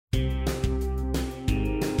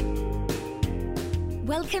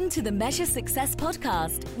Welcome to the Measure Success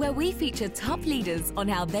podcast, where we feature top leaders on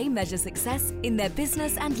how they measure success in their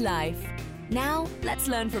business and life. Now, let's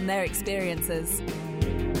learn from their experiences.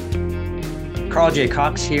 Carl J.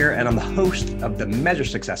 Cox here, and I'm the host of the Measure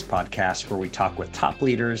Success podcast, where we talk with top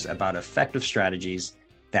leaders about effective strategies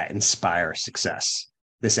that inspire success.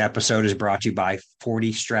 This episode is brought to you by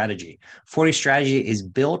 40 Strategy. 40 Strategy is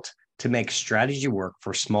built to make strategy work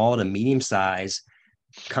for small to medium-sized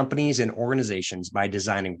companies and organizations by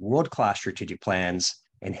designing world-class strategic plans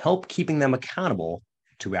and help keeping them accountable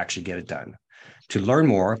to actually get it done. To learn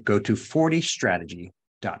more, go to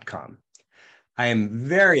 40strategy.com. I am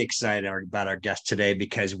very excited about our guest today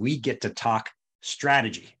because we get to talk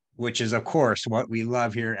strategy, which is, of course, what we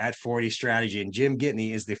love here at 40 Strategy. And Jim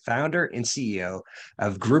Gitney is the founder and CEO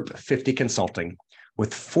of Group 50 Consulting,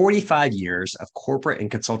 with 45 years of corporate and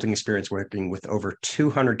consulting experience working with over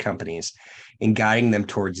 200 companies and guiding them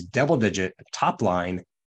towards double-digit top line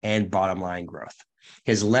and bottom line growth.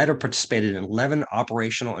 He's led or participated in 11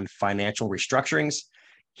 operational and financial restructurings.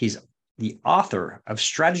 He's the author of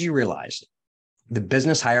Strategy Realized, the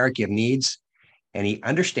business hierarchy of needs, and he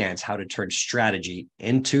understands how to turn strategy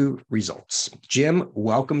into results. Jim,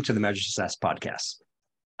 welcome to the Measure Success podcast.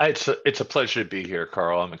 It's a pleasure to be here,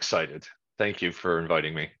 Carl. I'm excited. Thank you for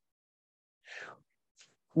inviting me.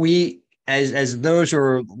 We, as those who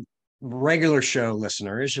are regular show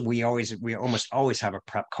listeners, we almost always have a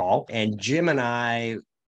prep call. And Jim and I,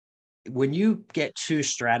 when you get two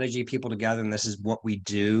strategy people together, and this is what we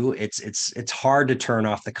do, it's hard to turn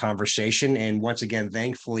off the conversation. And once again,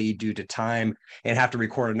 thankfully, due to time, and have to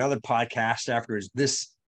record another podcast afterwards, this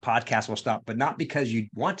podcast will stop, but not because you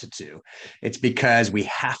wanted to. It's because we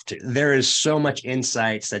have to. There is so much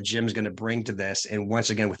insights that Jim's going to bring to this, and once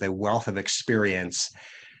again, with a wealth of experience.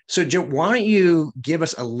 So, Jim, why don't you give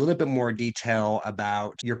us a little bit more detail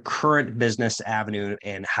about your current business avenue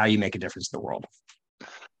and how you make a difference in the world?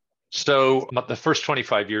 So the first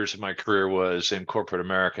 25 years of my career was in corporate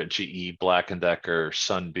America, GE, Black & Decker,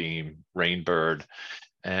 Sunbeam, Rainbird.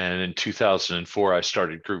 And in 2004, I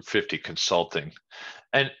started Group 50 Consulting.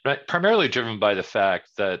 And primarily driven by the fact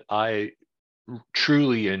that I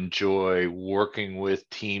truly enjoy working with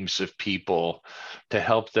teams of people to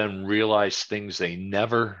help them realize things they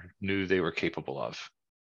never knew they were capable of,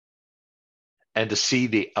 and to see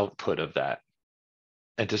the output of that,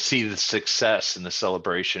 and to see the success and the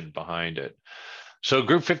celebration behind it. So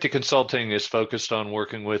Group 50 Consulting is focused on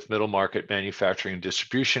working with middle market manufacturing and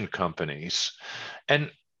distribution companies.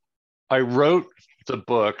 And I wrote the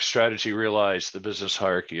book, Strategy Realized, the Business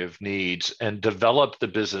Hierarchy of Needs, and developed the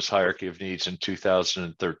Business Hierarchy of Needs in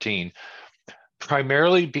 2013,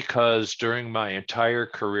 primarily because during my entire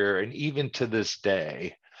career, and even to this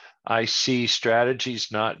day, I see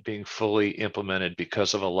strategies not being fully implemented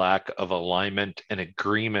because of a lack of alignment and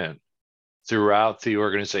agreement throughout the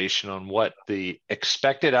organization on what the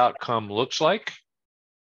expected outcome looks like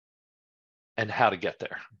and how to get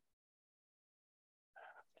there.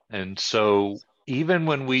 And so even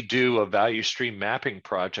when we do a value stream mapping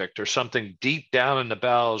project or something deep down in the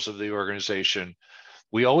bowels of the organization,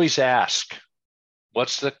 we always ask,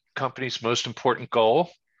 what's the company's most important goal?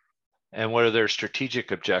 And what are their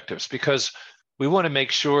strategic objectives? Because we want to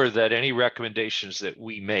make sure that any recommendations that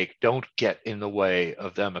we make don't get in the way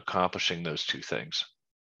of them accomplishing those two things.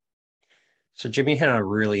 So Jimmy hit on a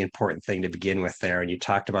really important thing to begin with there. And you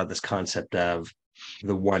talked about this concept of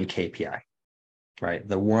the one KPI, right?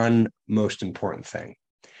 The one most important thing.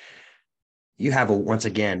 You have, once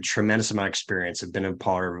again, tremendous amount of experience, have been a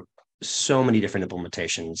part of so many different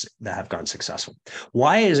implementations that have gone successful.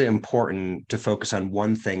 Why is it important to focus on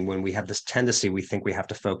one thing when we have this tendency, we think we have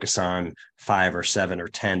to focus on 5 or 7 or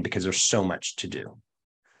 10 because there's so much to do?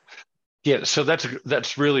 Yeah, so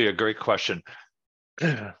that's really a great question.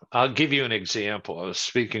 I'll give you an example. I was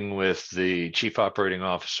speaking with the chief operating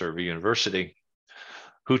officer of a university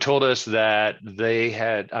who told us that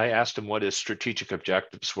I asked him what his strategic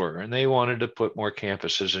objectives were, and they wanted to put more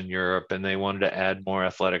campuses in Europe, and they wanted to add more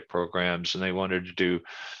athletic programs, and they wanted to do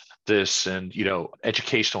this, and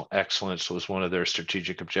educational excellence was one of their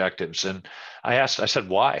strategic objectives. And I said,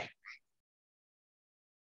 why?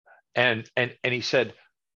 And he said,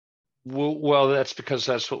 well, that's because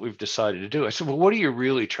that's what we've decided to do. I said, well, what are you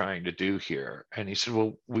really trying to do here? And he said,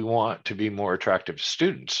 well, we want to be more attractive to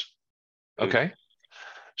students. Okay.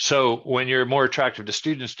 So when you're more attractive to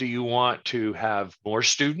students, do you want to have more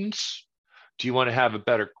students? Do you want to have a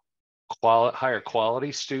better higher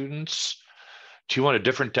quality students? Do you want a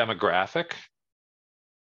different demographic?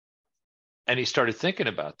 And he started thinking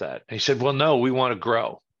about that. And he said, well, no, we want to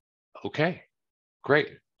grow. Okay, great.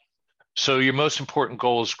 So your most important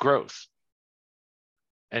goal is growth.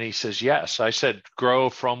 And he says, yes. I said, grow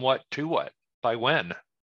from what to what? By when?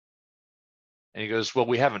 And he goes, well,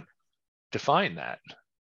 we haven't defined that.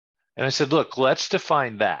 And I said, look, let's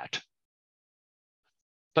define that.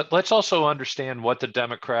 But let's also understand what the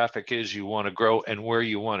demographic is you want to grow and where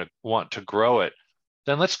you want to grow it.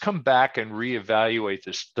 Then let's come back and reevaluate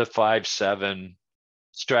the 5-7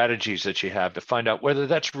 strategies that you have to find out whether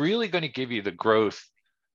that's really going to give you the growth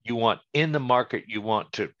you want in the market you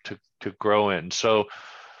want to grow in. So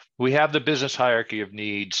we have the business hierarchy of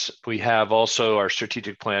needs. We have also our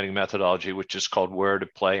strategic planning methodology, which is called Where to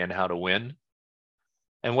Play and How to Win.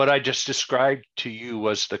 And what I just described to you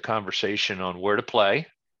was the conversation on where to play,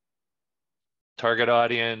 target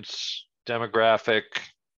audience, demographic,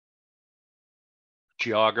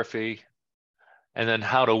 geography, and then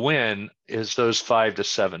how to win is those 5 to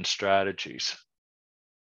 7 strategies.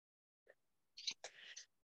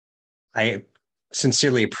 I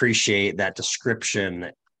sincerely appreciate that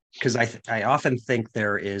description, because I often think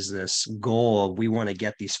there is this goal, we want to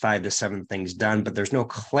get these 5 to 7 things done, but there's no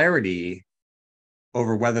clarity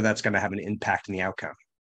over whether that's going to have an impact in the outcome.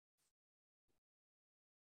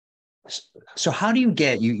 So how do you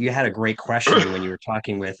get, you had a great question when you were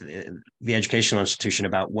talking with the educational institution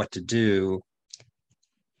about what to do.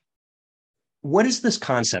 What is this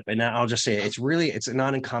concept? And I'll just say it's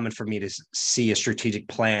not uncommon for me to see a strategic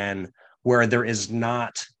plan where there is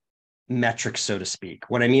not metrics, so to speak.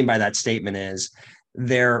 What I mean by that statement is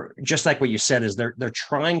they're just like what you said, is they're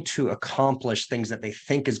trying to accomplish things that they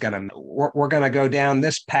think is going to, we're going to go down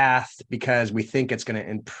this path because we think it's going to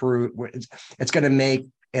improve, it's going to make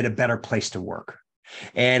it a better place to work.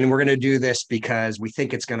 And we're going to do this because we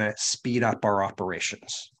think it's going to speed up our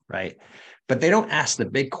operations, right? But they don't ask the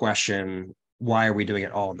big question, why are we doing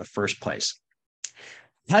it all in the first place?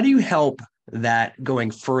 How do you help that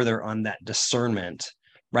going further on that discernment,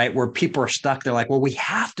 right? Where people are stuck, they're like, well, we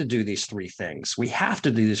have to do these 3 things. We have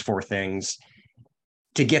to do these 4 things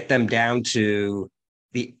to get them down to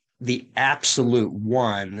the absolute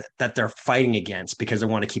one that they're fighting against because they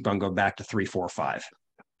want to keep on going back to 3, 4, 5.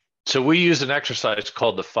 So we use an exercise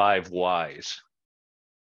called the 5 whys.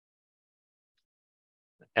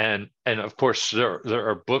 And of course, there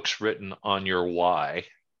are books written on your why,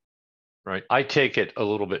 right? I take it a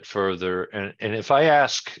little bit further. And if I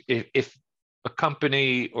ask, if a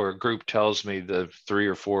company or a group tells me the 3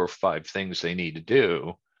 or 4 or 5 things they need to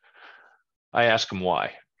do, I ask them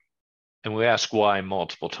why. And we ask why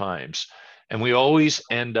multiple times. And we always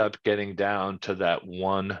end up getting down to that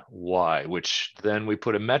one why, which then we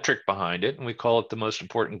put a metric behind it and we call it the most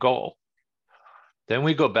important goal. Then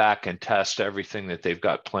we go back and test everything that they've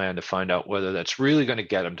got planned to find out whether that's really going to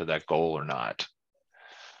get them to that goal or not.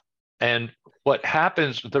 And what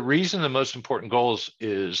happens, the reason the most important goals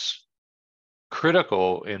is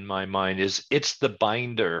critical in my mind is it's the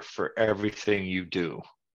binder for everything you do.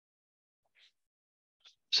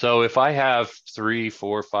 So if I have 3,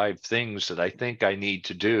 4, 5 things that I think I need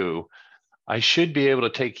to do, I should be able to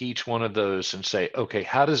take each one of those and say, okay,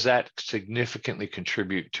 how does that significantly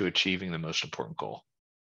contribute to achieving the most important goal?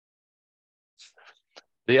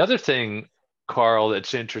 The other thing, Carl,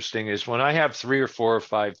 that's interesting is when I have 3 or 4 or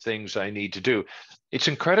 5 things I need to do, it's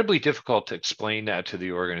incredibly difficult to explain that to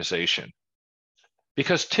the organization.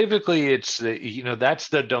 Because typically it's that's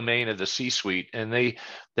the domain of the C-suite, and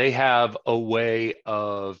they have a way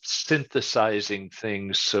of synthesizing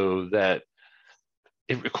things so that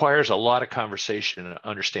it requires a lot of conversation to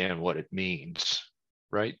understand what it means,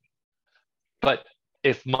 right? But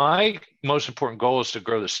if my most important goal is to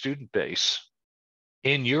grow the student base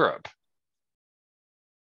in Europe,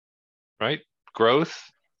 right? Growth,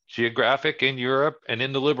 geographic in Europe and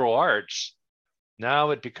in the liberal arts,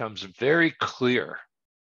 now it becomes very clear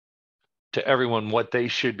to everyone what they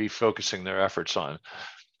should be focusing their efforts on.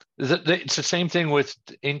 It's the same thing with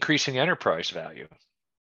increasing enterprise value,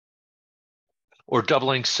 or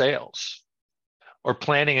doubling sales, or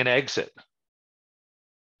planning an exit.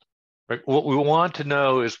 Right? What we want to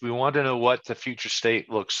know is we want to know what the future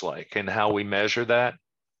state looks like and how we measure that,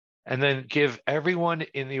 and then give everyone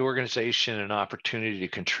in the organization an opportunity to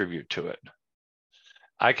contribute to it.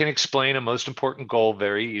 I can explain a most important goal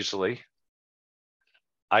very easily.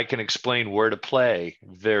 I can explain where to play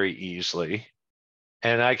very easily.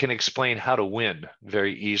 And I can explain how to win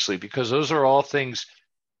very easily, because those are all things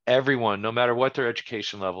everyone, no matter what their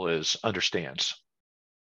education level is, understands.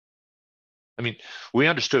 I mean, we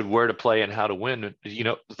understood where to play and how to win,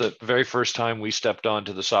 the very first time we stepped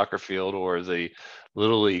onto the soccer field or the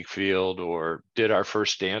Little League field or did our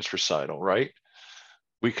first dance recital, right?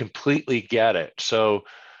 We completely get it. So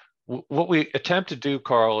What we attempt to do,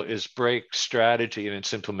 Carl, is break strategy and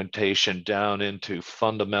its implementation down into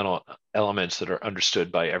fundamental elements that are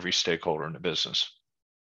understood by every stakeholder in the business.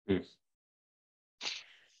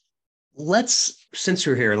 Since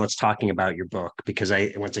we're here, let's talking about your book, because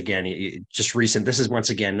once again, this is once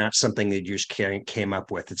again, not something that you just came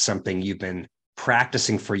up with. It's something you've been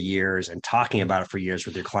practicing for years and talking about it for years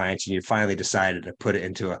with your clients, and you finally decided to put it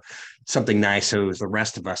into something nice so the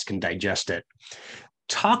rest of us can digest it.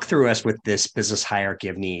 Talk through us with this business hierarchy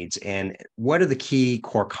of needs, and what are the key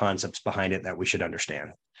core concepts behind it that we should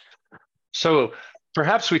understand? So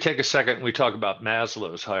perhaps we take a second and we talk about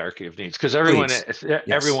Maslow's hierarchy of needs, because everyone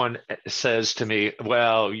says to me,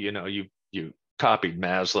 well, you copied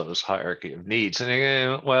Maslow's hierarchy of needs.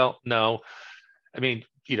 And well, no. I mean,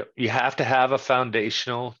 you have to have a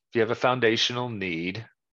foundational need,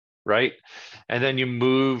 right? And then you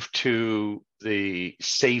move to the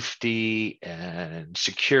safety and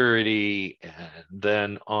security, and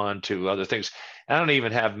then on to other things. I don't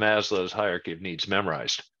even have Maslow's hierarchy of needs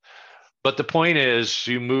memorized. But the point is,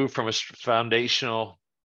 you move from a foundational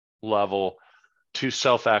level to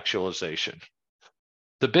self-actualization.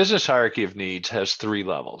 The business hierarchy of needs has 3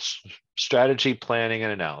 levels: strategy, planning,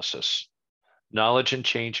 and analysis, knowledge and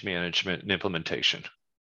change management, and implementation.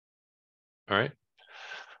 All right.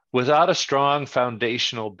 Without a strong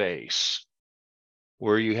foundational base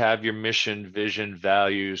where you have your mission, vision,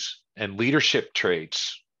 values, and leadership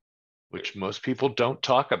traits, which most people don't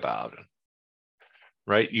talk about,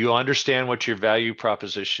 right? You understand what your value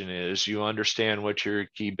proposition is, you understand what your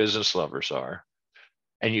key business levers are,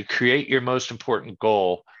 and you create your most important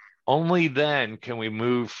goal. Only then can we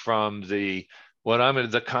move from the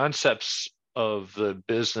concepts of the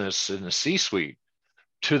business in the C-suite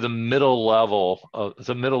to the middle level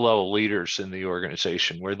leaders in the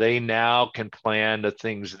organization, where they now can plan the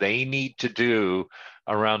things they need to do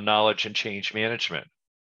around knowledge and change management,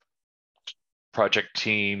 project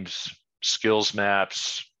teams, skills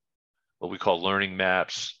maps, what we call learning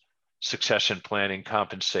maps, succession planning,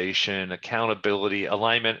 compensation, accountability,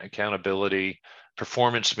 alignment, accountability,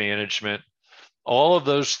 performance management, all of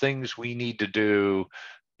those things we need to do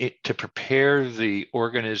to prepare the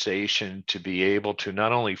organization to be able to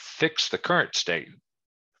not only fix the current state,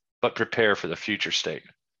 but prepare for the future state.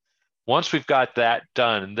 Once we've got that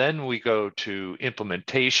done, then we go to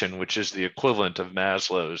implementation, which is the equivalent of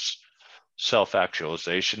Maslow's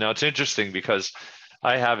self-actualization. Now, it's interesting because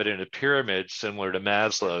I have it in a pyramid similar to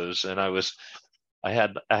Maslow's, and I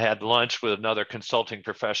had lunch with another consulting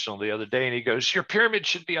professional the other day, and he goes, "Your pyramid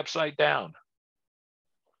should be upside down,"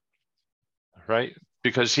 right?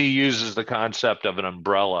 Because he uses the concept of an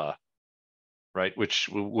umbrella, right? Which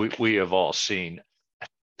we have all seen.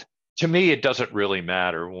 To me, it doesn't really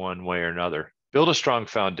matter one way or another. Build a strong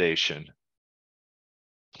foundation.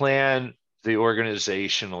 Plan the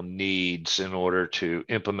organizational needs in order to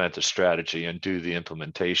implement the strategy and do the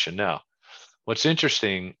implementation. Now, what's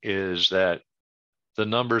interesting is that the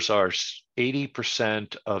numbers are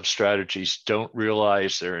 80% of strategies don't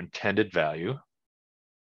realize their intended value.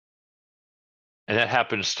 And that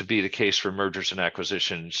happens to be the case for mergers and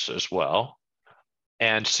acquisitions as well.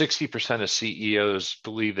 And 60% of CEOs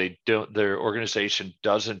believe their organization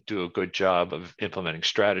doesn't do a good job of implementing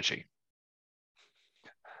strategy.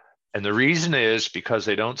 And the reason is because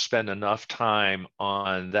they don't spend enough time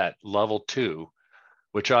on that level 2,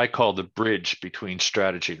 which I call the bridge between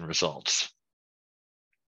strategy and results.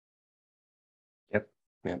 Yep.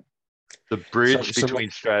 The bridge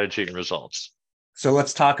between strategy and results. So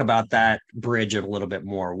let's talk about that bridge a little bit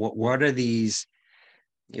more. What are these?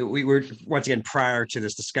 We were, once again, prior to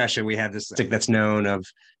this discussion, we have this that's known of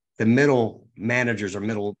the middle managers or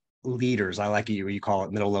middle leaders. I like you call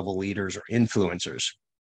it middle level leaders or influencers,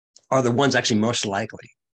 are the ones actually most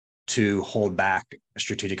likely to hold back a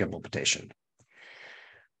strategic implementation.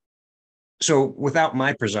 So without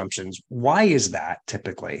my presumptions, why is that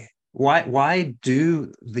typically? Why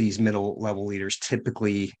do these middle level leaders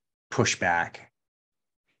typically push back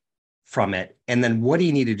from it? And then what do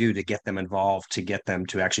you need to do to get them involved, to get them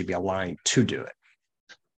to actually be aligned to do it?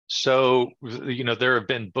 So, there have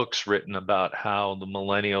been books written about how the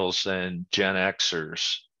millennials and Gen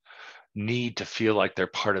Xers need to feel like they're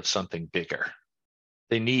part of something bigger.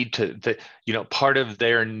 They need part of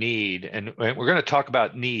their need, and we're going to talk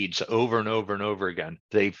about needs over and over and over again.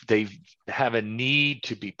 They have a need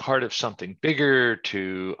to be part of something bigger,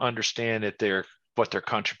 to understand that what their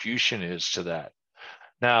contribution is to that.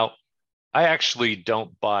 Now, I actually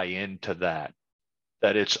don't buy into that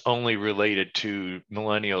it's only related to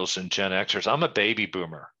millennials and Gen Xers. I'm a baby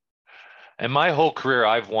boomer, and my whole career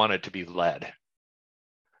I've wanted to be led.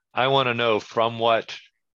 I want to know from what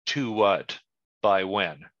to what by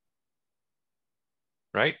when,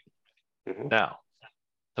 right? Mm-hmm. Now,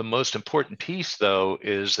 the most important piece, though,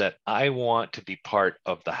 is that I want to be part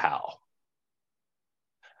of the how.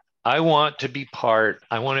 I want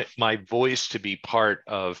my voice to be part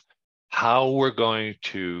of how we're going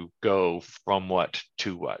to go from what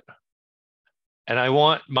to what. And I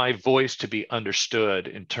want my voice to be understood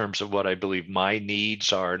in terms of what I believe my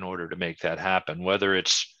needs are in order to make that happen, whether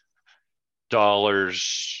it's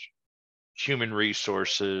dollars, human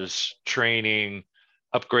resources, training,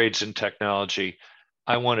 upgrades in technology.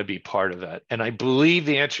 I want to be part of that. And I believe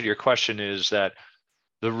the answer to your question is that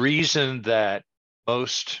the reason that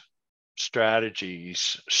most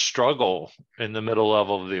strategies struggle in the middle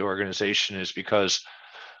level of the organization is because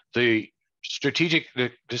the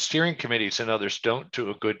steering committees and others don't do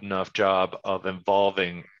a good enough job of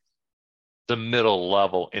involving the middle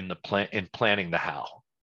level in planning the how.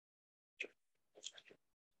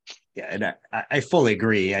 Yeah, and I fully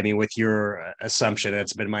agree. I mean, with your assumption,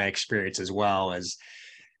 that's been my experience as well. As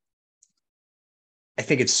I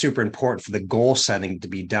think it's super important for the goal setting to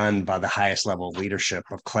be done by the highest level of leadership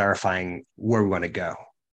of clarifying where we want to go.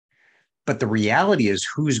 But the reality is,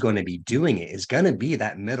 who's going to be doing it is going to be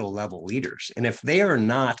that middle level leaders. And if they are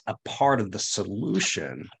not a part of the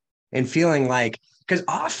solution and feeling like, because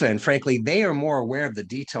often, frankly, they are more aware of the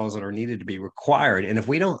details that are needed to be required. And if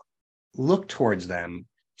we don't look towards them,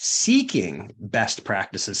 seeking best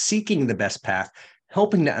practices, seeking the best path,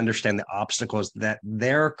 helping to understand the obstacles that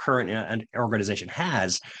their current organization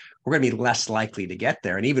has, we're going to be less likely to get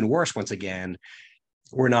there. And even worse, once again,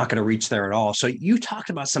 we're not going to reach there at all. So you talked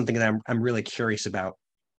about something that I'm really curious about.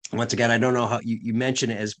 Once again, I don't know how you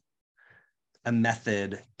mentioned it as a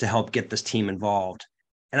method to help get this team involved.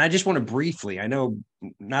 And I just want to briefly, I know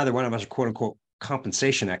neither one of us are quote unquote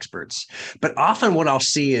compensation experts, but often what I'll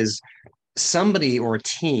see is somebody or a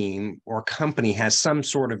team or company has some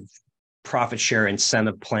sort of profit share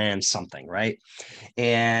incentive plan, something, right?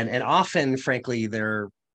 And often, frankly, they're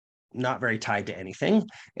not very tied to anything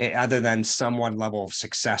other than somewhat level of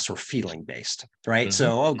success or feeling based, right? Mm-hmm.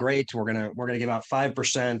 So, oh, great, we're gonna give out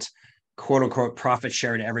 5% quote unquote profit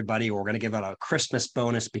share to everybody, or we're gonna give out a Christmas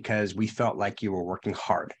bonus because we felt like you were working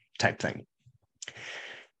hard, type thing.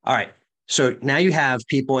 All right. So now you have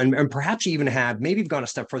people, and perhaps you even have, maybe you've gone a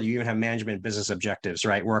step further, you even have management business objectives,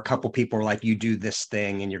 right? Where a couple people are like, you do this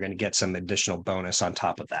thing and you're going to get some additional bonus on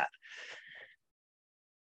top of that.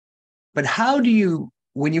 But how do you,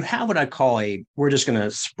 when you have what I call we're just going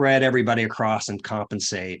to spread everybody across and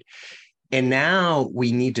compensate, and now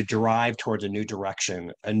we need to drive towards a new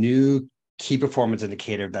direction, a new key performance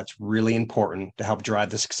indicator that's really important to help drive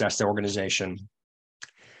the success of the organization.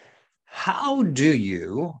 How do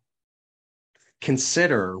you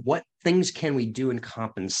consider what things can we do in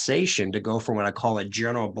compensation to go from what I call a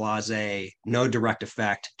general blase, no direct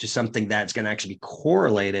effect, to something that's going to actually be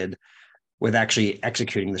correlated with actually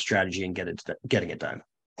executing the strategy and getting it done?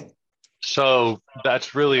 So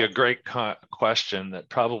that's really a great question that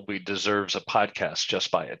probably deserves a podcast just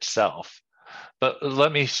by itself. But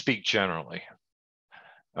let me speak generally.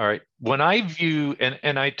 All right. When I view,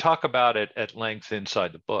 and I talk about it at length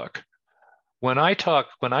inside the book, when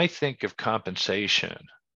I think of compensation,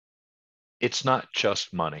 it's not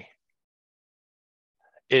just money.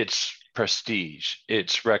 It's prestige,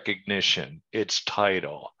 it's recognition, it's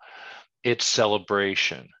title, it's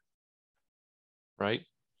celebration, right?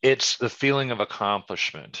 It's the feeling of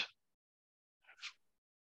accomplishment.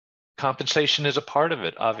 Compensation is a part of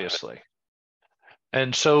it, obviously.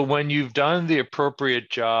 And so when you've done the appropriate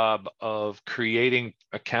job of creating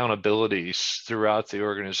accountabilities throughout the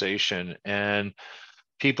organization, and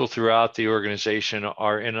people throughout the organization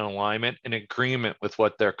are in alignment and agreement with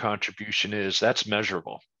what their contribution is, that's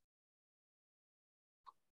measurable.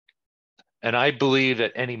 And I believe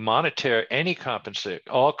that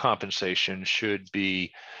all compensation should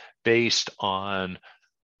be based on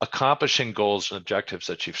accomplishing goals and objectives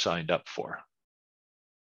that you've signed up for.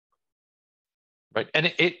 Right.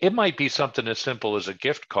 And it might be something as simple as a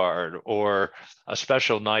gift card or a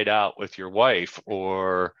special night out with your wife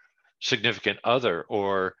or significant other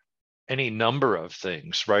or any number of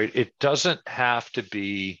things, right? It doesn't have to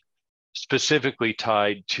be specifically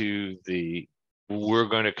tied to we're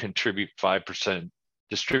going to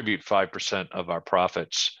distribute 5% of our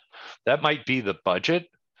profits. That might be the budget,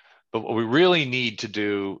 but what we really need to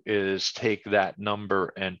do is take that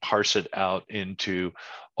number and parse it out into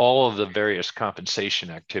all of the various compensation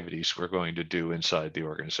activities we're going to do inside the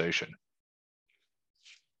organization.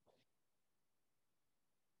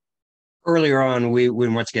 earlier on, we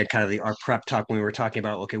once again kind of our prep talk when we were talking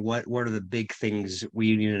about, okay, what are the big things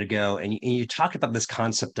we needed to go, and you talked about this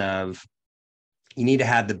concept of you need to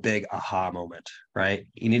have the big aha moment, right?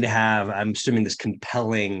 You need to have, I'm assuming, this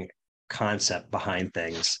compelling concept behind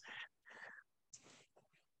things.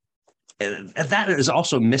 And that is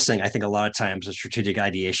also missing, I think, a lot of times in strategic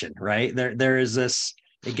ideation, right? There is this,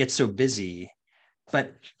 it gets so busy.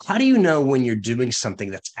 But how do you know when you're doing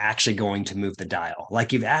something that's actually going to move the dial?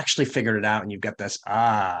 Like you've actually figured it out and you've got this,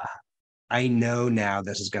 I know now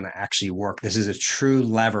this is going to actually work. This is a true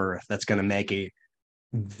lever that's going to make a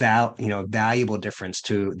valuable difference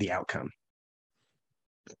to the outcome.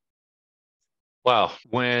 Wow.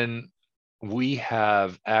 When we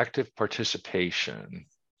have active participation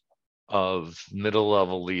of middle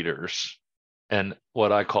level leaders and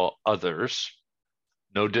what I call others,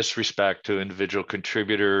 no disrespect to individual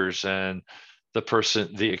contributors and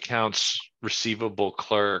the accounts receivable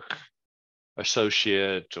clerk,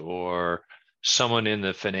 associate, or someone in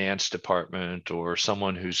the finance department, or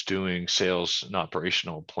someone who's doing sales and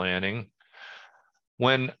operational planning.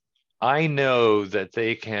 When I know that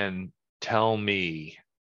they can tell me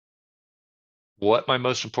what my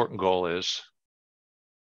most important goal is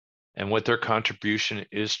and what their contribution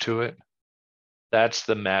is to it, that's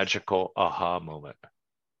the magical aha moment.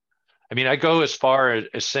 I mean, I go as far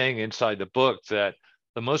as saying inside the book that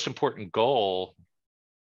the most important goal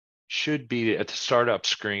should be at the startup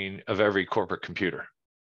screen of every corporate computer.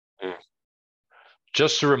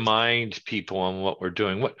 Just to remind people on what we're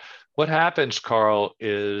doing. What happens, Carl,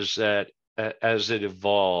 is that as it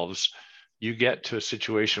evolves, you get to a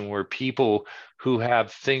situation where people who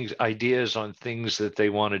have ideas on things that they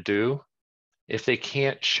want to do, if they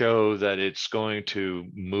can't show that it's going to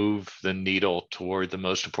move the needle toward the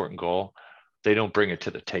most important goal, they don't bring it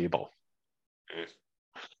to the table.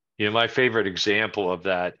 You know, my favorite example of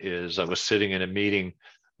that is I was sitting in a meeting.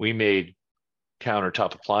 We made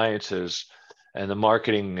countertop appliances, and the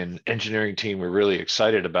marketing and engineering team were really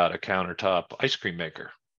excited about a countertop ice cream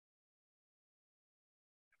maker.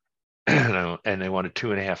 And they wanted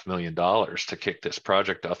 $2.5 million to kick this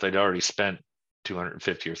project off. They'd already spent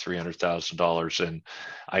 $250,000 or $300,000 in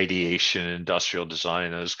ideation, industrial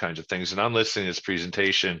design, those kinds of things. And I'm listening to this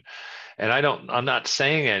presentation, and I'm not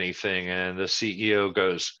saying anything. And the CEO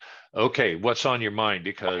goes, "Okay, what's on your mind?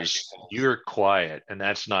 Because you're quiet, and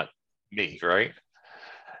that's not me, right?"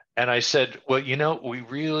 And I said, "Well, you know, we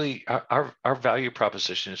really, our value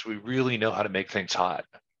proposition is we really know how to make things hot.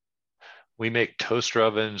 We make toaster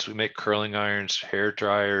ovens, we make curling irons, hair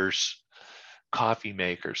dryers, coffee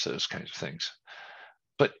makers, those kinds of things.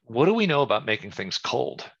 But what do we know about making things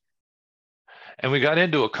cold?" And we got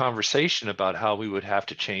into a conversation about how we would have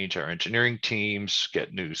to change our engineering teams,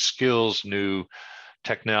 get new skills, new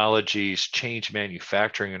technologies, change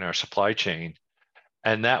manufacturing in our supply chain.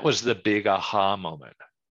 And that was the big aha moment.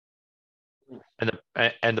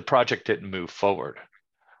 And the project didn't move forward.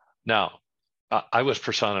 Now, I was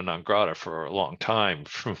persona non grata for a long time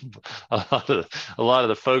from a lot of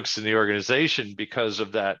the folks in the organization because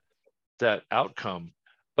of that outcome.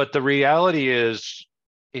 But the reality is,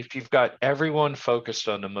 if you've got everyone focused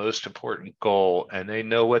on the most important goal and they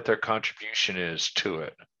know what their contribution is to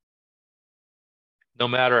it, no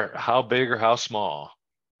matter how big or how small,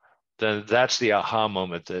 then that's the aha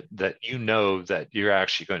moment that you know that you're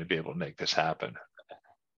actually going to be able to make this happen.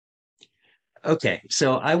 Okay,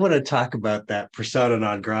 so I want to talk about that persona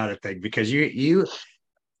non grata thing because I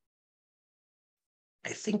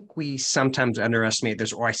think we sometimes underestimate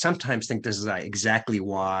this, or I sometimes think this is exactly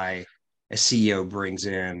why a CEO brings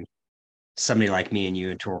in somebody like me and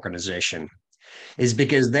you into organization, is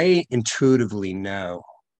because they intuitively know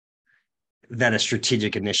that a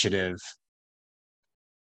strategic initiative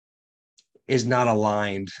is not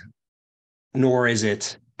aligned, nor is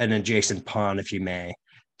it an adjacent pond, if you may,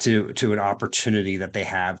 to an opportunity that they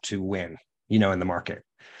have to win, in the market.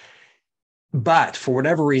 But for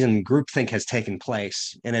whatever reason, groupthink has taken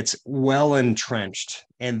place and it's well entrenched.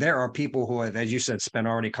 And there are people who have, as you said, spent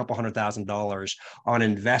already a couple $100,000 on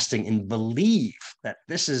investing and believe that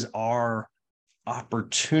this is our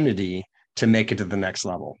opportunity to make it to the next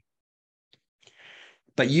level.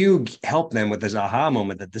 But you help them with this aha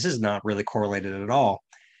moment that this is not really correlated at all.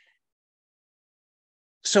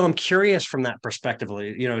 So I'm curious from that perspective,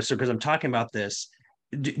 so because I'm talking about this,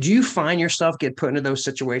 do you find yourself get put into those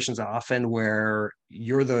situations often where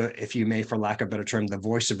you're if you may, for lack of a better term, the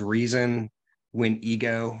voice of reason when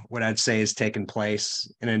ego, what I'd say, is taking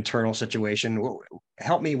place in an internal situation?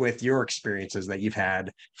 Help me with your experiences that you've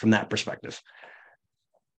had from that perspective.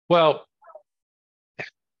 Well,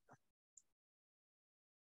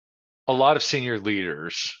 a lot of senior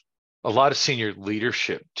leaders a lot of senior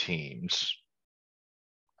leadership teams,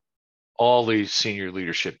 all these senior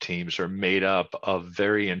leadership teams are made up of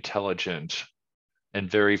very intelligent and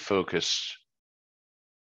very focused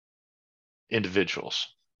individuals.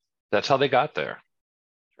 That's how they got there.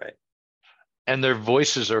 Right. And their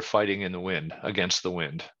voices are fighting in the wind, against the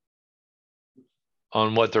wind,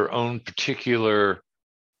 on what their own particular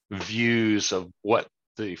views of what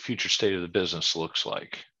the future state of the business looks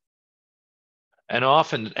like. And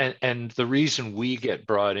often, and the reason we get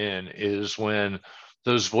brought in is when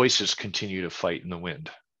those voices continue to fight in the wind.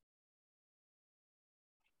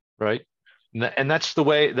 Right? And that's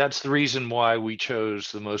the reason why we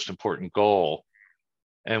chose the most important goal.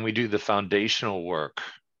 And we do the foundational work.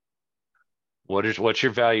 What's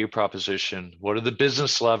your value proposition? What are the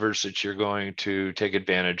business levers that you're going to take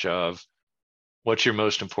advantage of? What's your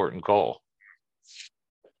most important goal?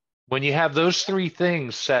 When you have those three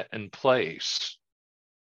things set in place,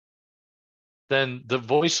 then the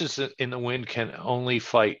voices in the wind can only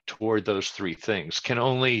fight toward those three things, can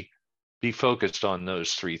only be focused on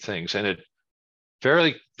those three things. And it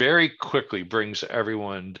very, very quickly brings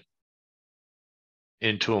everyone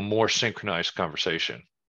into a more synchronized conversation.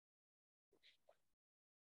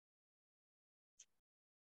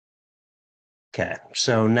 Okay,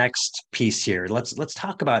 so next piece here. Let's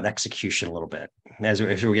talk about execution a little bit as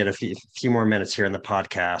we get a few more minutes here in the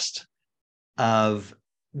podcast of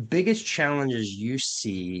biggest challenges you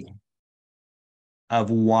see of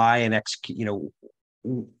why an execute,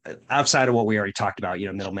 outside of what we already talked about,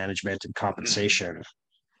 middle management and compensation.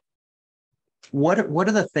 What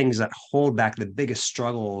are the things that hold back the biggest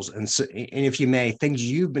struggles, and if you may, things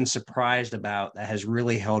you've been surprised about that has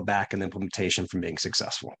really held back an implementation from being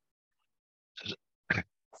successful?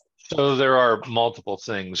 So there are multiple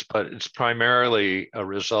things, but it's primarily a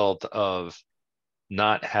result of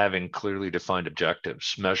not having clearly defined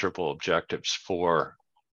objectives, measurable objectives for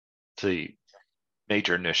the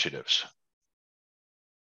major initiatives.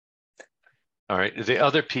 All right. The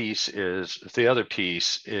other piece is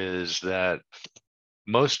that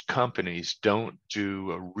most companies don't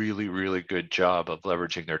do a really, really good job of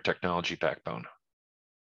leveraging their technology backbone.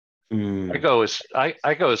 I go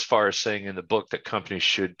as far as saying in the book that companies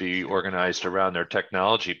should be organized around their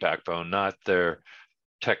technology backbone, not their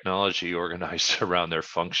technology organized around their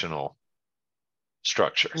functional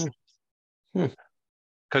structure.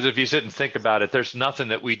 Because if you sit and think about it, there's nothing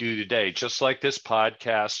that we do today, just like this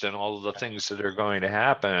podcast and all of the things that are going to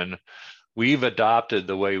happen, we've adopted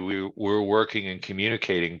the way we're working and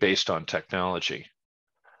communicating based on technology.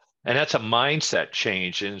 And that's a mindset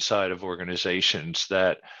change inside of organizations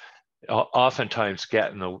that oftentimes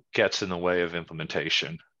gets in the way of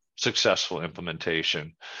implementation, successful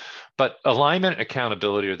implementation. But alignment and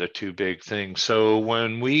accountability are the two big things. So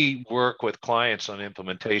when we work with clients on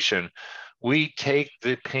implementation, we take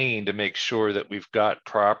the pain to make sure that we've got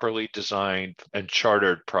properly designed and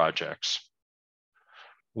chartered projects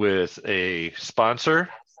with a sponsor,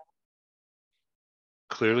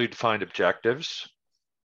 clearly defined objectives,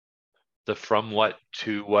 the from what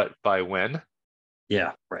to what by when.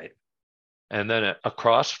 Yeah, right. And then a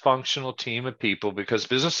cross-functional team of people, because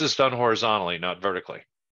business is done horizontally, not vertically.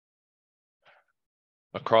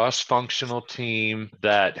 A cross-functional team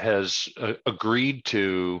that has agreed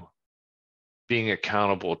to being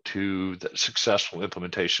accountable to the successful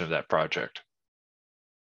implementation of that project.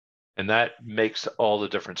 And that makes all the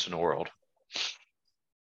difference in the world.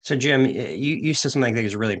 So, Jim, you said something I think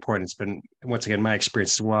is really important. It's been, once again, my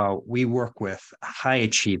experience as well. We work with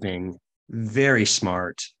high-achieving, very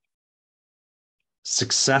smart,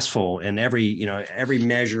 successful in every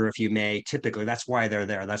measure, if you may. Typically, that's why they're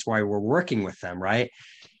there. That's why we're working with them, right?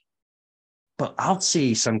 But I'll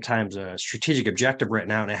see sometimes a strategic objective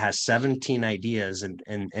written out and it has 17 ideas and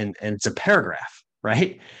it's a paragraph,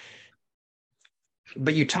 right?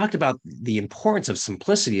 But you talked about the importance of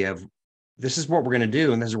simplicity of this is what we're going to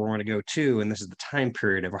do and this is where we're going to go to, and this is the time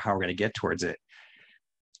period of how we're going to get towards it.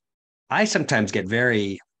 I sometimes get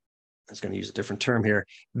I was going to use a different term here,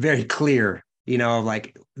 very clear,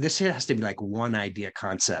 like this has to be like one idea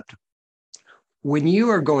concept. When you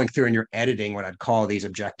are going through and you're editing what I'd call these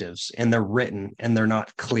objectives and they're written and they're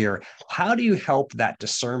not clear, how do you help that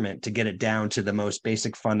discernment to get it down to the most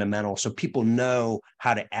basic fundamental so people know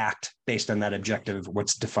how to act based on that objective,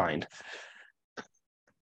 what's defined?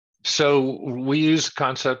 So we use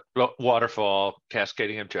concept waterfall,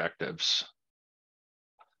 cascading objectives.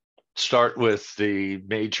 Start with the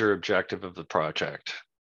major objective of the project.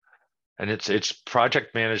 And it's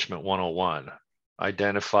project management 101.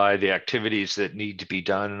 Identify the activities that need to be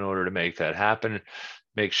done in order to make that happen.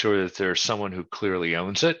 Make sure that there's someone who clearly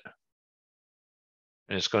owns it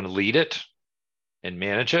and is going to lead it and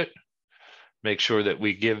manage it, make sure that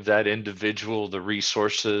we give that individual the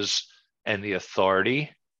resources and the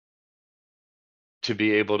authority to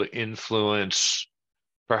be able to influence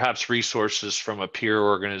perhaps resources from a peer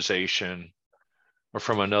organization or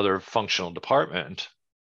from another functional department.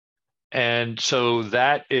 And so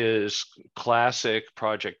that is classic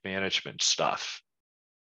project management stuff.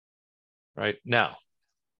 Right now,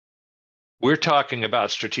 we're talking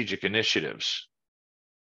about strategic initiatives.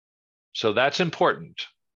 So that's important.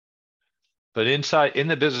 But inside, in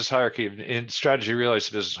the business hierarchy, in strategy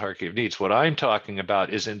realized business hierarchy of needs, what I'm talking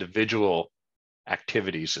about is individual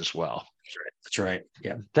activities as well. That's right.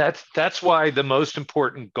 Yeah. That's why the most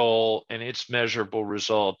important goal and its measurable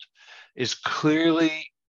result is clearly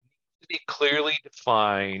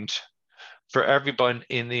defined for everyone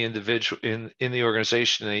in the individual in the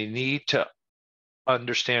organization. They need to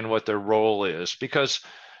understand what their role is, because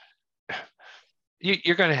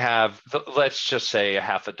you're going to have, let's just say, a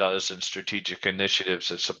half a dozen strategic initiatives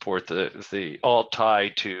that support the all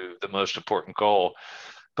tied to the most important goal.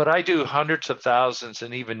 But I do hundreds of thousands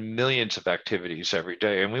and even millions of activities every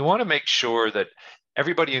day. And we want to make sure that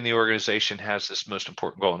everybody in the organization has this most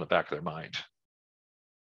important goal in the back of their mind.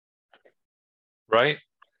 Right?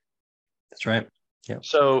 That's right. Yeah.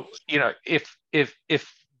 So, if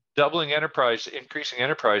increasing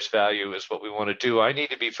enterprise value is what we want to do, I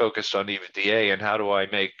need to be focused on EBITDA and how do I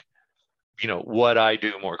make, what I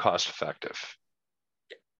do more cost effective.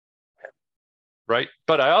 Right?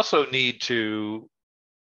 But I also need to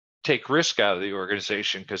take risk out of the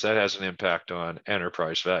organization because that has an impact on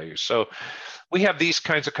enterprise value. So we have these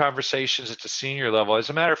kinds of conversations at the senior level.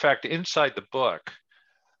 As a matter of fact, inside the book,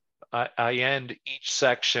 I end each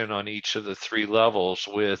section on each of the three levels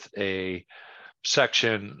with a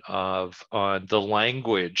section on the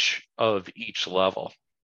language of each level.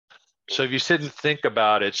 So if you sit and think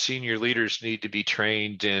about it, senior leaders need to be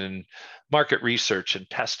trained in market research and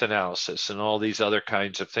pest analysis and all these other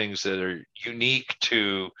kinds of things that are unique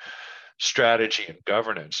to strategy and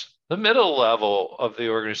governance. The middle level of the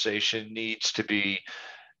organization needs to be,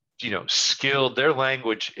 skilled. Their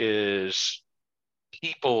language is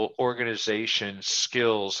people, organization,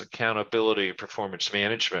 skills, accountability, performance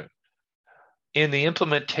management. In the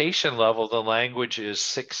implementation level, the language is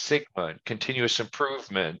Six Sigma, continuous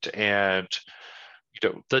improvement, and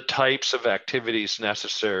the types of activities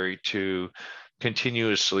necessary to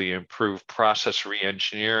continuously improve process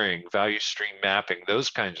re-engineering, value stream mapping, those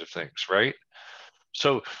kinds of things, right?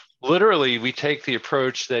 So literally, we take the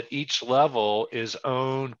approach that each level is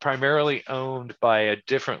primarily owned by a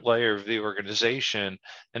different layer of the organization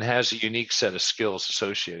and has a unique set of skills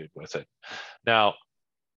associated with it. Now,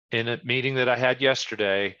 in a meeting that I had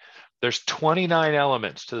yesterday, there's 29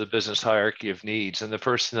 elements to the business hierarchy of needs. And the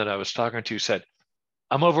person that I was talking to said,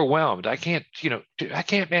 I'm overwhelmed. I can't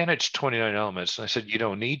manage 29 elements. And I said, you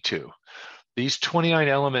don't need to. These 29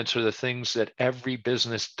 elements are the things that every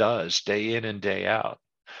business does day in and day out.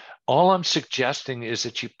 All I'm suggesting is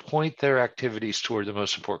that you point their activities toward the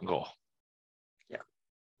most important goal. Yeah.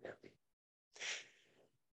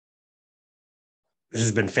 This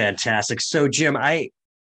has been fantastic. So, Jim, I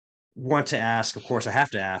want to ask, of course, I have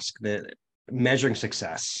to ask, that measuring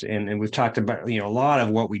success, and we've talked about a lot of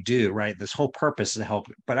what we do, right? This whole purpose is to help,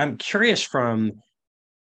 but I'm curious, from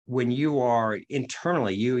when you are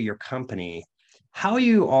internally, your company, how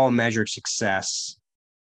you all measured success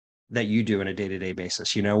that you do on a day-to-day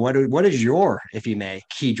basis. What is your, if you may,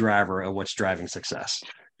 key driver of what's driving success?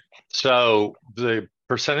 So the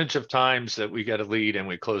percentage of times that we get a lead and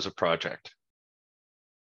we close a project,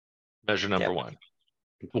 measure number one.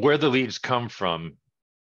 Where the leads come from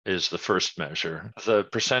is the first measure. The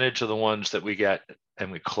percentage of the ones that we get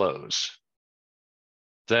and we close.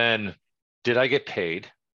 Then, did I get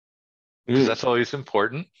paid? Because that's always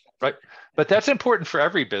important, right? But that's important for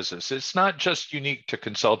every business. It's not just unique to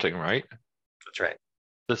consulting, right? That's right.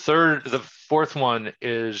 The fourth one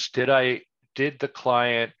is, did the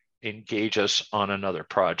client engage us on another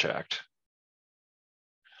project?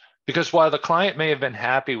 Because while the client may have been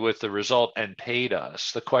happy with the result and paid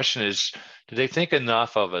us, the question is, do they think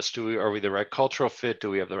enough of us? Are we the right cultural fit?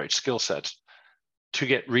 Do we have the right skill sets to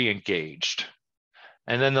get re-engaged?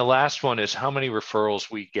 And then the last one is how many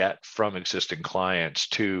referrals we get from existing clients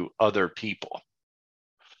to other people.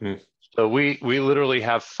 So we literally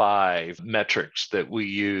have 5 metrics that we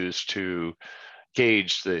use to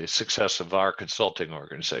gauge the success of our consulting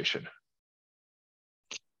organization.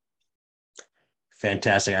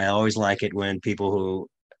 Fantastic. I always like it when people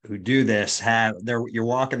who do this you're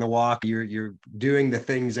walking the walk, you're doing the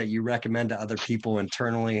things that you recommend to other people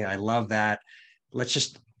internally. I love that. Let's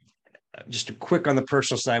just just a quick on the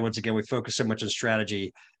personal side. Once again, we focus so much on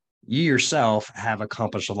strategy. You yourself have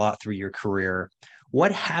accomplished a lot through your career.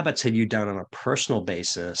 What habits have you done on a personal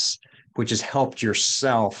basis, which has helped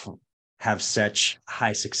yourself have such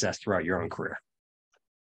high success throughout your own career?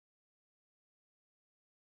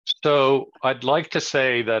 So I'd like to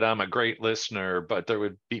say that I'm a great listener, but there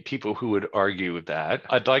would be people who would argue with that.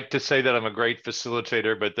 I'd like to say that I'm a great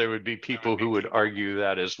facilitator, but there would be people who would argue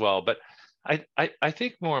that as well. But I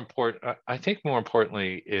think more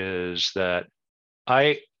importantly is that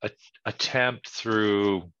I attempt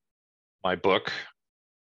through my book,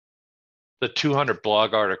 the 200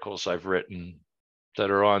 blog articles I've written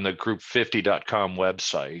that are on the group50.com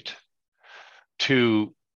website,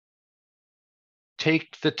 to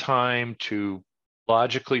take the time to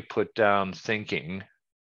logically put down thinking.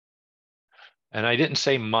 And I didn't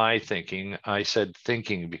say my thinking, I said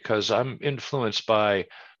thinking, because I'm influenced by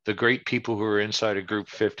the great people who are inside of Group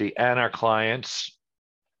 50 and our clients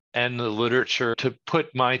and the literature, to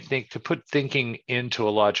put thinking into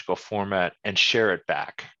a logical format and share it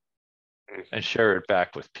back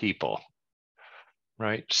with people.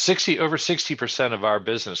 Right? Over 60% of our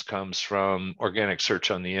business comes from organic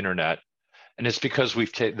search on the internet. And it's because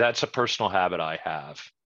that's a personal habit I have,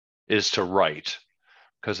 is to write,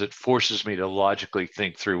 because it forces me to logically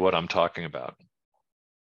think through what I'm talking about.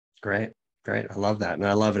 Great. Great. I love that. And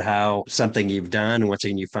I love it how something you've done and what's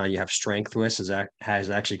you find you have strength with has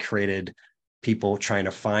actually created people trying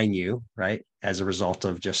to find you, right? As a result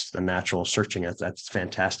of just the natural searching. That's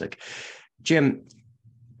fantastic. Jim,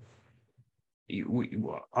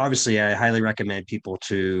 obviously, I highly recommend people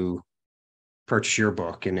to purchase your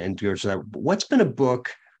book and do so that. What's been a book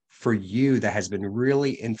for you that has been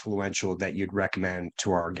really influential that you'd recommend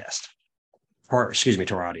to our guest, or excuse me,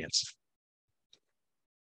 to our audience?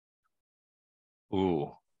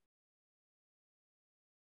 Ooh.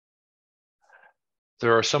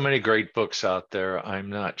 There are so many great books out there. I'm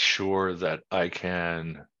not sure that I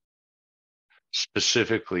can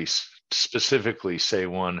specifically say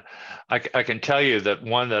one. I can tell you that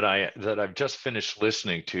one that I've just finished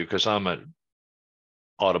listening to, because I'm an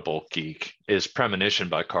Audible geek, is Premonition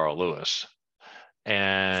by Carl Lewis.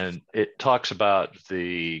 And it talks about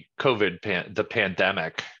the the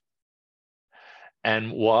pandemic,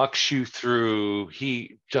 and walks you through.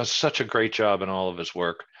 He does such a great job in all of his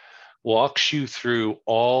work, walks you through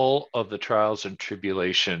all of the trials and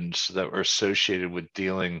tribulations that were associated with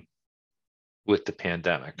dealing with the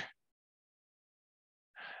pandemic,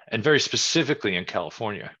 and very specifically in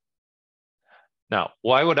California. Now,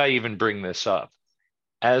 why would I even bring this up?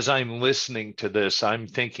 As I'm listening to this, I'm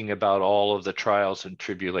thinking about all of the trials and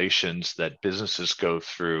tribulations that businesses go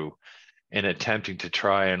through in attempting to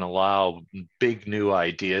try and allow big new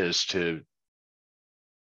ideas to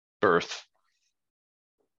birth,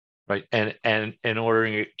 right? And in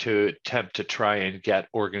order to attempt to try and get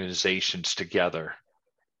organizations together.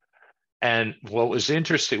 And what was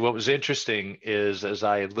interesting is, as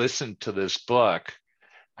I listened to this book,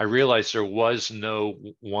 I realized there was no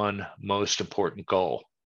one most important goal.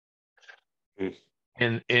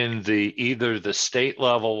 In the either the state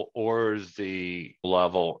level or the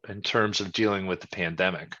level in terms of dealing with the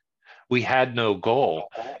pandemic. We had no goal.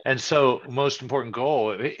 And so most important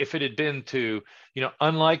goal, if it had been to,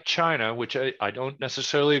 unlike China, which I don't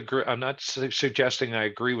necessarily agree, I'm not suggesting I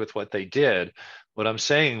agree with what they did. What I'm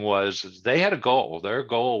saying was they had a goal. Their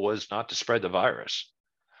goal was not to spread the virus,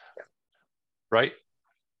 right?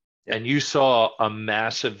 And you saw a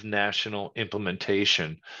massive national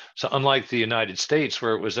implementation. So unlike the United States,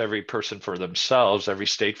 where it was every person for themselves, every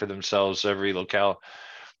state for themselves, every locale,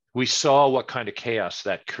 we saw what kind of chaos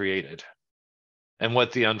that created and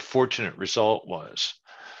what the unfortunate result was.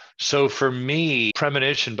 So for me,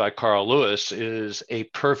 Premonition by Carl Lewis is a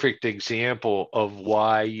perfect example of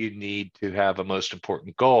why you need to have a most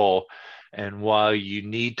important goal, and why you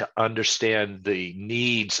need to understand the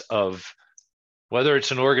needs of, whether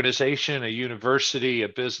it's an organization, a university, a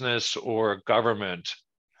business, or a government.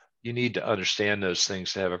 You need to understand those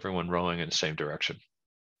things to have everyone rowing in the same direction.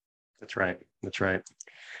 That's right. That's right.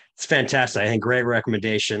 It's fantastic. I think great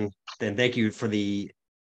recommendation. And thank you for the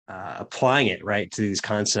applying it right to these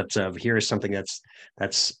concepts of, here is something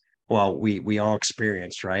that's well, we all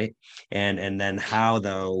experienced, right? And then how,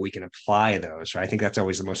 though, we can apply those, right? I think that's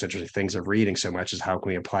always the most interesting things of reading so much, is how can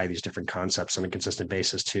we apply these different concepts on a consistent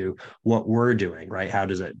basis to what we're doing, right? How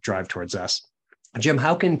does it drive towards us? Jim,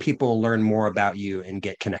 how can people learn more about you and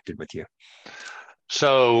get connected with you?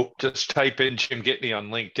 So just type in Jim Gitney on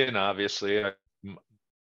LinkedIn. Obviously, I'm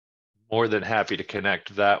more than happy to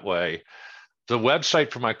connect that way. The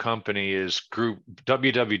website for my company is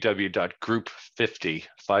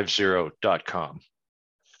www.group50.com.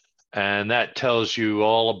 And that tells you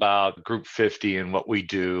all about Group 50 and what we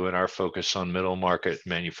do and our focus on middle market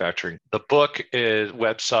manufacturing. The book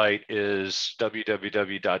website is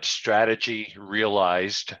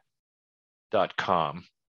www.strategyrealized.com.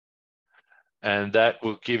 And that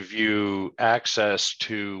will give you access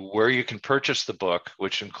to where you can purchase the book,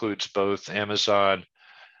 which includes both Amazon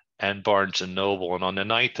and Barnes & Noble. And on the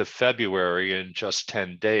 9th of February, in just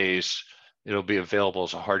 10 days, it'll be available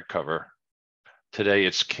as a hardcover. Today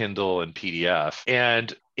it's Kindle and PDF.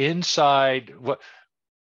 And on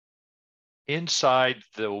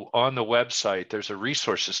the website, there's a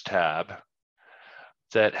resources tab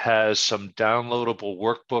that has some downloadable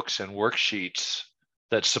workbooks and worksheets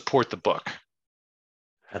that support the book.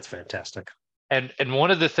 That's fantastic. And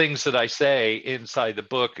one of the things that I say inside the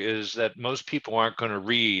book is that most people aren't going to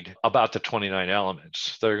read about the 29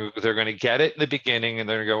 elements. They're going to get it in the beginning, and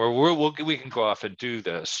they're going to go, well, we can go off and do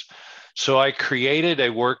this. So I created a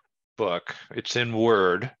workbook. It's in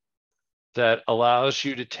Word that allows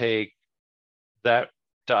you to take that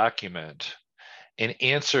document and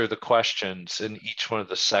answer the questions in each one of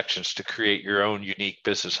the sections to create your own unique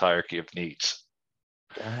business hierarchy of needs.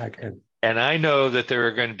 Okay. And I know that there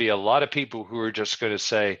are going to be a lot of people who are just going to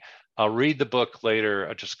say, I'll read the book later.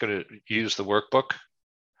 I'm just going to use the workbook.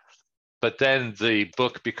 But then the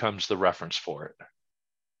book becomes the reference for it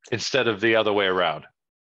instead of the other way around.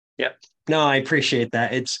 Yep. No, I appreciate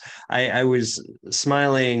that. I was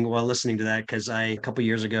smiling while listening to that because a couple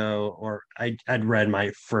years ago, I'd read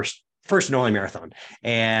my first and only marathon,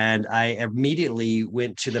 and I immediately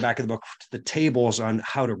went to the back of the book to the tables on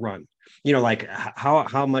how to run. Like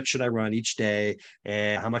how much should I run each day,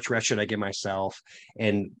 and how much rest should I give myself,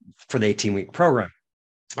 and for the 18-week program.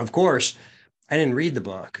 Of course, I didn't read the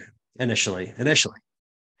book initially,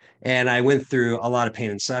 and I went through a lot of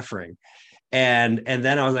pain and suffering. And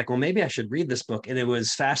then I was like, well, maybe I should read this book. And it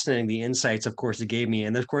was fascinating, the insights, of course, it gave me.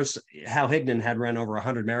 And of course, Hal Higdon had run over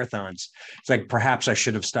 100 marathons. It's like, perhaps I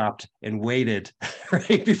should have stopped and waited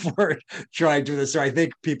right before trying to do this. So I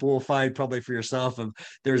think people will find, probably for yourself,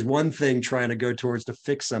 there's one thing trying to go towards to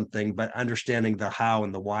fix something, but understanding the how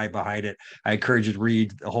and the why behind it. I encourage you to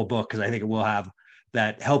read the whole book, because I think it will have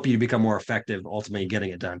that help you to become more effective, ultimately getting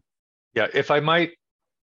it done. Yeah, if I might,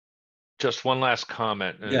 just one last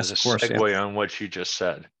comment, and yes, as a segue on what you just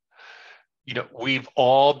said. We've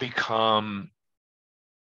all become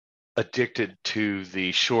addicted to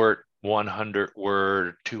the short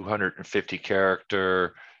 100-word,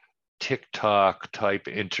 250-character, TikTok type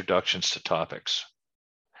introductions to topics.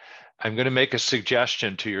 I'm going to make a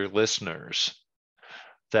suggestion to your listeners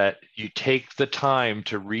that you take the time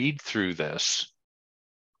to read through this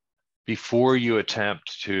before you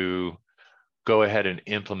attempt to go ahead and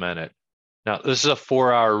implement it. Now, this is a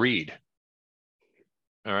 4-hour read,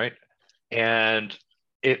 all right? And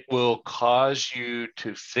it will cause you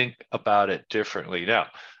to think about it differently. Now,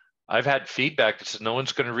 I've had feedback that says, no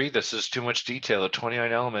one's going to read this. This is too much detail, the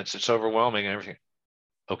 29 elements, it's overwhelming and everything.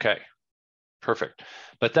 Okay, perfect.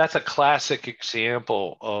 But that's a classic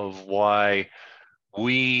example of why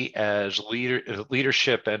we as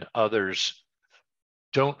leadership and others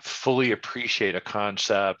don't fully appreciate a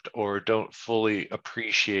concept or don't fully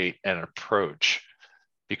appreciate an approach,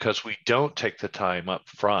 because we don't take the time up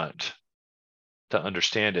front to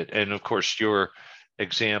understand it. And of course, your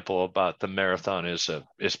example about the marathon is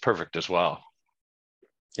perfect as well.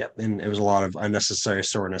 Yep. And it was a lot of unnecessary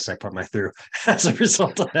soreness I put my through as a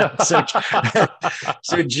result of that.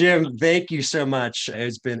 So Jim, thank you so much.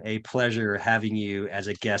 It's been a pleasure having you as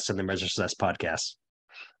a guest on the Measure Success podcast.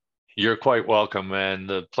 You're quite welcome, and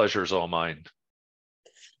the pleasure is all mine.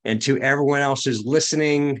 And to everyone else who's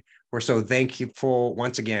listening, we're so thankful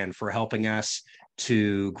once again for helping us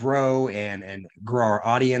to grow and grow our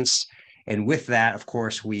audience. And with that, of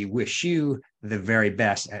course, we wish you the very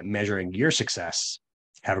best at measuring your success.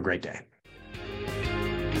 Have a great day.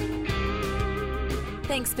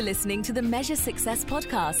 Thanks for listening to the Measure Success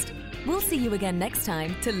podcast. We'll see you again next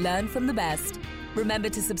time to learn from the best. Remember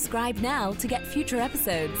to subscribe now to get future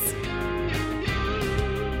episodes.